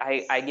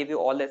 I give you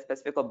all the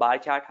specific of bar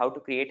chart, how to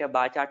create a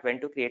bar chart,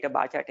 when to create a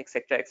bar chart,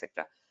 etc.,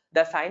 etc.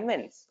 The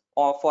assignments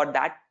for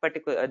that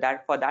particular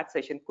that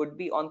session could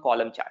be on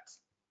column charts.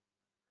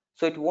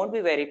 So it won't be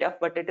very tough,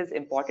 but it is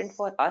important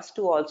for us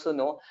to also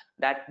know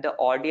that the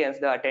audience,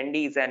 the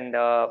attendees, and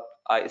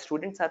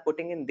students are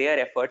putting in their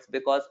efforts,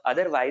 because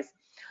otherwise,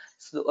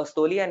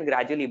 slowly and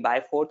gradually,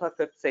 by fourth or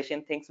fifth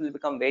session, things will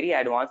become very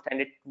advanced,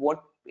 and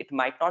it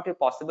might not be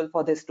possible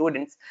for the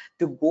students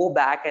to go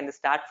back and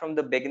start from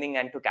the beginning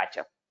and to catch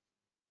up.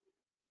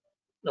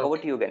 Over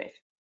Okay. to you,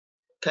 Ganesh.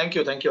 Thank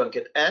you,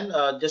 Ankit. And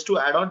just to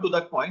add on to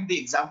that point, the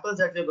examples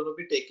that we're going to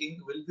be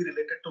taking will be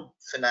related to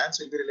finance,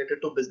 will be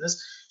related to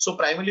business. So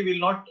primarily, we'll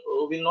not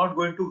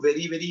go into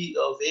very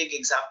vague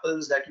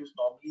examples that you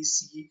normally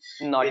see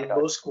Not at in all.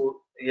 those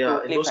in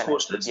Totally those financial.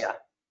 courses. Yeah.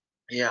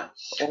 Yeah,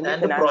 Only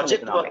and the finance and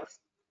project work. economics.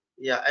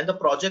 Yeah, and the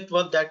project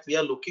work that we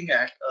are looking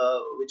at,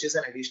 which is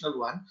an additional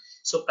one.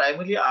 So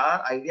primarily,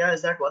 our idea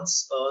is that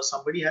once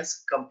somebody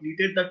has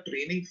completed the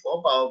training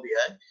for Power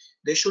BI,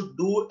 they should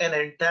do an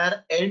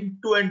entire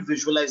end-to-end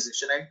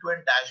visualization,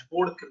 end-to-end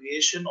dashboard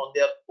creation on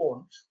their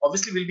own.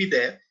 Obviously, we'll be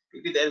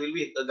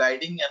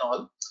guiding and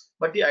all.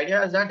 But the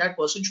idea is that that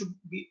person should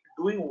be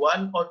doing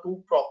one or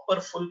two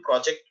proper full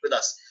project with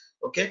us.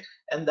 Okay,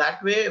 and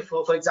that way,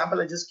 for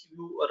example, I just give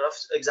you a rough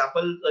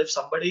example. If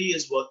somebody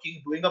is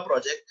working doing a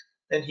project,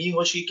 then he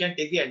or she can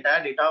take the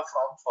entire data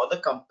from for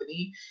the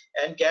company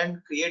and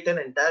can create an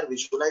entire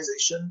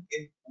visualization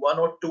in one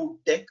or two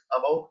deck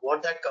about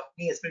what that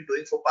company has been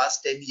doing for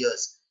past 10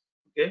 years.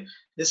 Okay,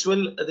 this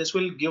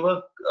will give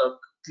a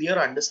clear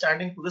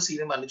understanding to the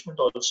senior management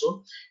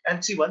also.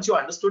 And see, once you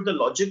understood the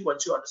logic,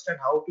 once you understand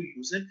how to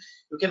use it,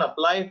 you can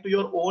apply it to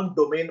your own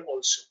domain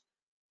also.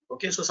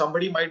 Okay, so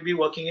somebody might be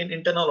working in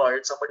internal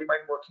audit, somebody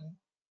might be working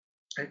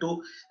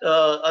into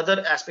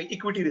other aspect,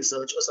 equity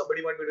research, or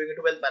somebody might be doing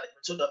into wealth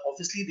management. So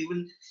obviously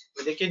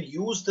they can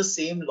use the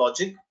same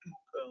logic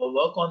to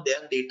work on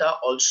their data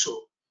also.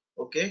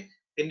 Okay,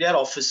 in their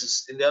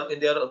offices, in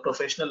their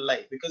professional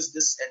life, because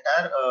this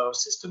entire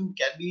system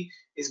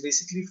is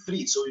basically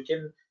free, so you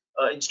can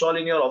install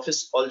in your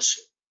office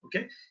also.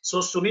 Okay, so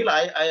Sunil,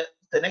 I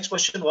the next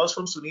question was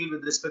from Sunil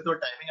with respect to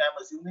timing.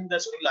 I'm assuming that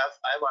Sunil,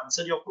 I've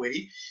answered your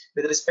query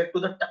with respect to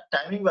the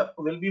timing.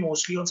 Will be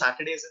mostly on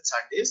Saturdays and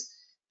Sundays,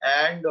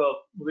 and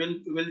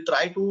we'll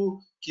try to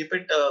keep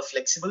it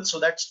flexible so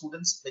that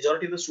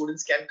majority of the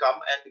students can come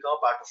and become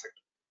a part of it.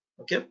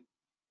 Okay,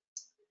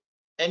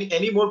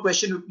 any more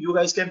question you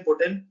guys can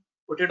put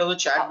it on the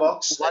chat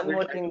box, and One we'll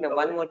more try to thing, the cover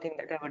one it. more thing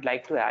that I would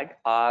like to add,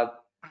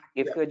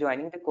 if Yeah. you're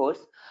joining the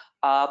course,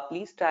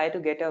 please try to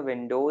get a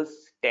Windows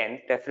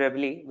 10,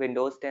 preferably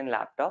Windows 10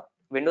 laptop.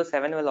 Windows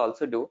 7 will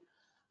also do,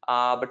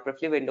 but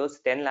preferably Windows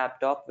 10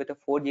 laptop with a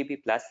 4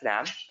 GB plus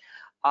RAM.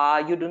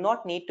 You do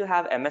not need to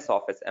have MS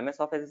Office. MS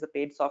Office is a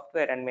paid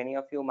software, and many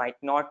of you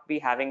might not be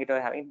having it or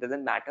having it,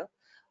 doesn't matter.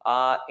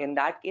 In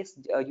that case,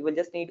 you will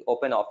just need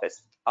Open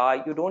Office.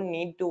 You don't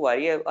need to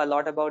worry a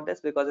lot about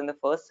this, because in the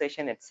first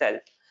session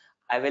itself,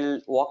 I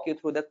will walk you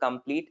through the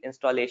complete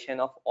installation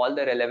of all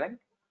the relevant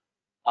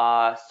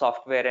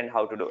software and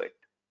how to do it.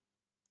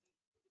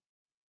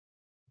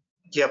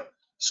 Yep.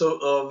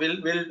 So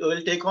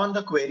we'll take on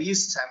the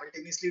queries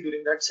simultaneously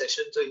during that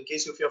session. So in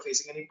case if you're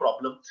facing any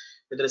problem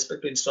with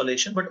respect to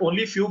installation, but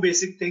only few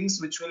basic things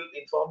which will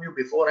inform you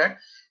beforehand,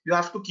 you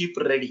have to keep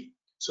ready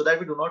so that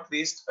we do not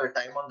waste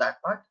time on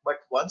that part.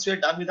 But once we are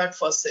done with that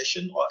first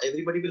session, or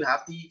everybody will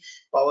have the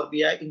Power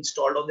BI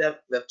installed on their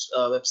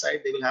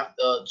website. They will have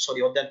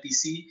on their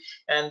PC,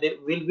 and they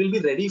will be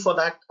ready for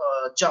that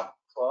jump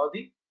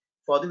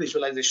for the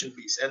visualization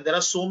piece. And there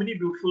are so many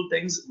beautiful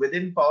things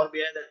within Power BI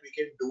that we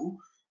can do.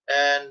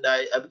 And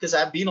because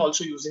I've been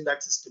also using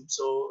that system,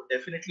 so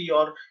definitely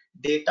your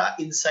data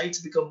insights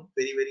become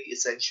very, very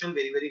essential,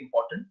 very, very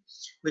important.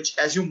 Which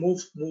as you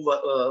move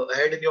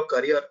ahead in your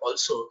career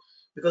also,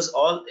 because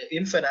all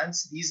in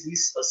finance, these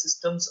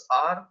systems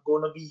are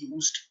going to be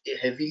used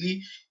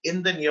heavily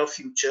in the near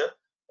future.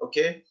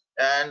 Okay,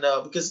 and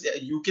because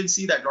you can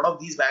see that a lot of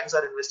these banks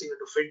are investing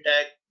into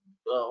fintech,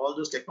 all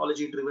those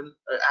technology driven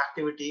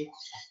activity.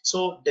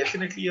 So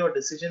definitely your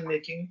decision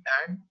making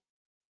and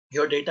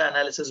your data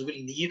analysis will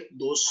need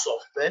those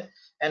software,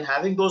 and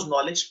having those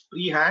knowledge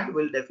pre-hand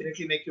will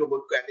definitely make you a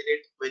good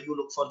candidate when you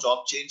look for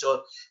job change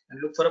or and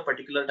look for a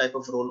particular type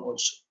of role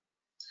also.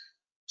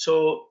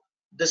 So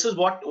this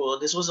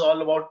was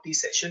all about the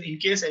session. In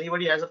case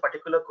anybody has a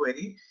particular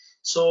query,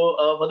 so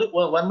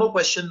one more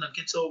question,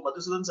 Ankit. So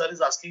Madhusudan sir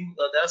is asking,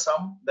 there are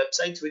some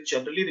websites which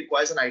generally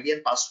requires an ID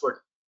and password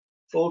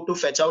for to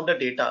fetch out the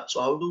data.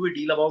 So how do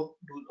we how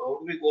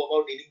do we go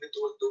about dealing with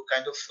those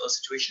kind of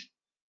situation?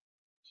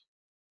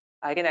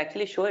 I can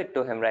actually show it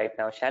to him right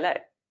now. Shall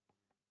I?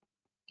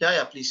 Yeah,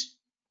 yeah, please.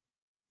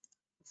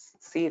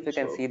 See if you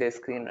can see So the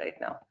screen right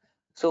now.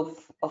 So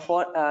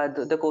for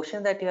the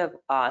question that you have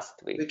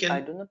asked, we wait,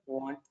 I can do not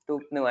want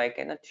to, no, I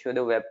cannot show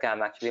the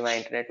webcam. Actually, my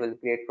internet will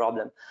create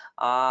problem.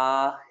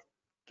 Uh,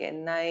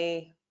 can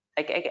I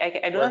do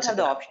one not have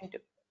the second. option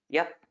to,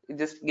 yeah,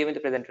 just give me the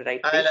presenter,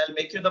 right, please. I'll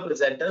make you the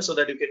presenter so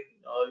that you can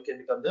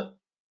become you Yeah.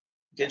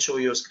 can show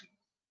your screen.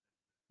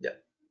 Yeah.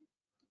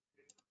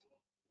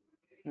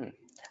 Hmm.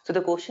 So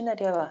the question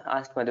that you have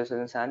asked,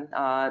 Madhusudan San,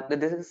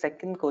 this is the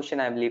second question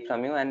I believe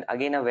from you, and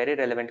again a very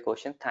relevant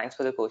question. Thanks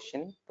for the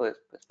question,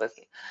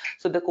 firstly.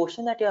 So the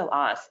question that you have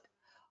asked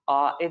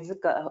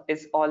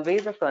is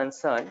always a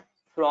concern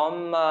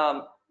from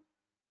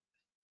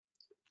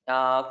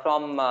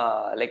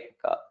like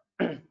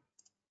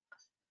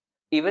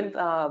even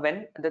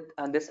when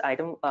this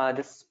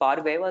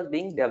Power BI was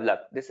being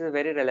developed. This is a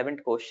very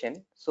relevant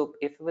question. So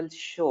if we will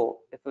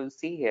show, if we will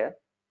see here.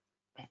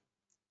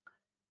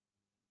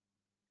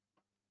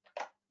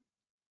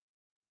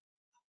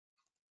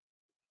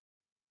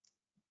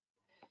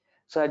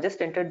 So I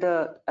just entered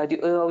the.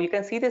 You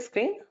can see the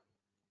screen.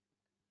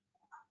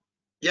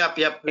 Yep,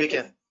 yep, we It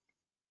is, can.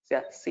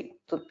 yeah. See,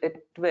 so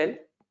it will.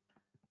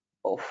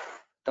 Oh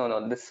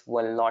no, this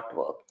will not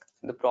work.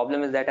 The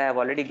problem is that I have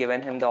already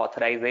given him the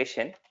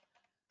authorization,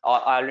 or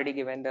already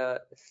given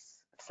the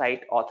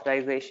site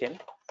authorization.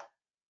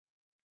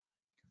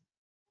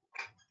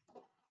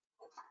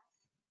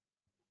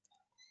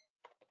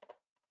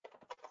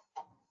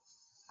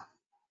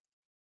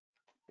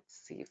 Let's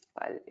see if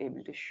I'll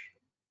able to.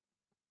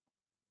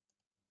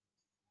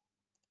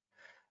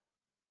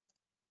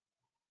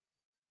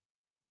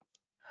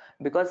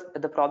 Because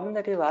the problem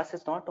that you've asked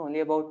is not only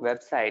about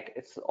website,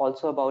 it's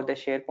also about the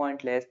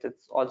SharePoint list,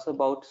 it's also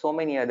about so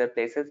many other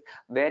places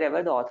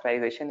wherever the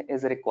authorization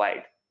is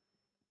required.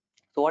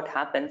 So what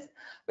happens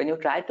when you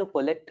try to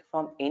pull it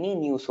from any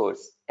news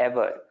source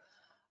ever,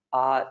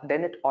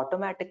 then it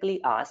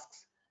automatically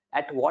asks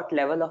at what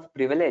level of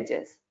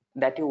privileges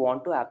that you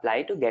want to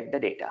apply to get the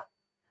data.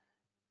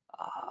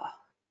 uh,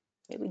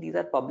 Maybe these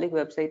are public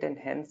website and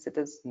hence it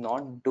is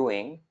not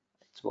doing.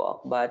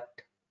 work, but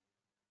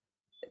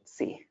let's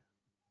see.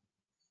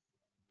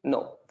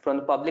 No, from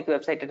the public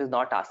website, it is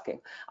not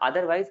asking.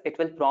 Otherwise, it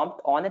will prompt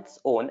on its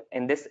own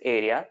in this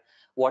area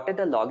what are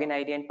the login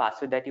ID and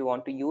password that you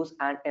want to use.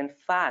 And in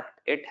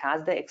fact, it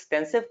has the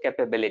extensive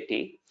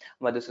capability,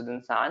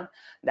 Madhusudan San,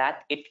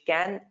 that it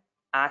can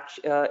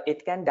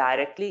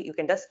directly, you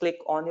can just click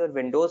on your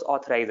Windows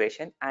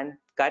authorization, and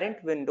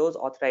current Windows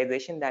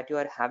authorization that you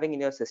are having in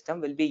your system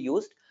will be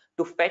used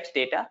to fetch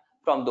data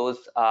from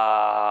those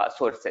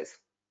sources.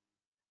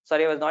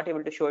 Sorry, I was not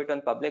able to show it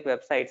on public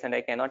websites, and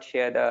I cannot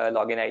share the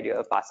login ID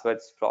or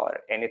passwords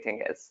for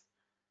anything else.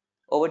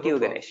 Over to No you,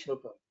 problem. Ganesh. No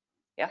problem.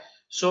 Yeah.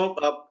 So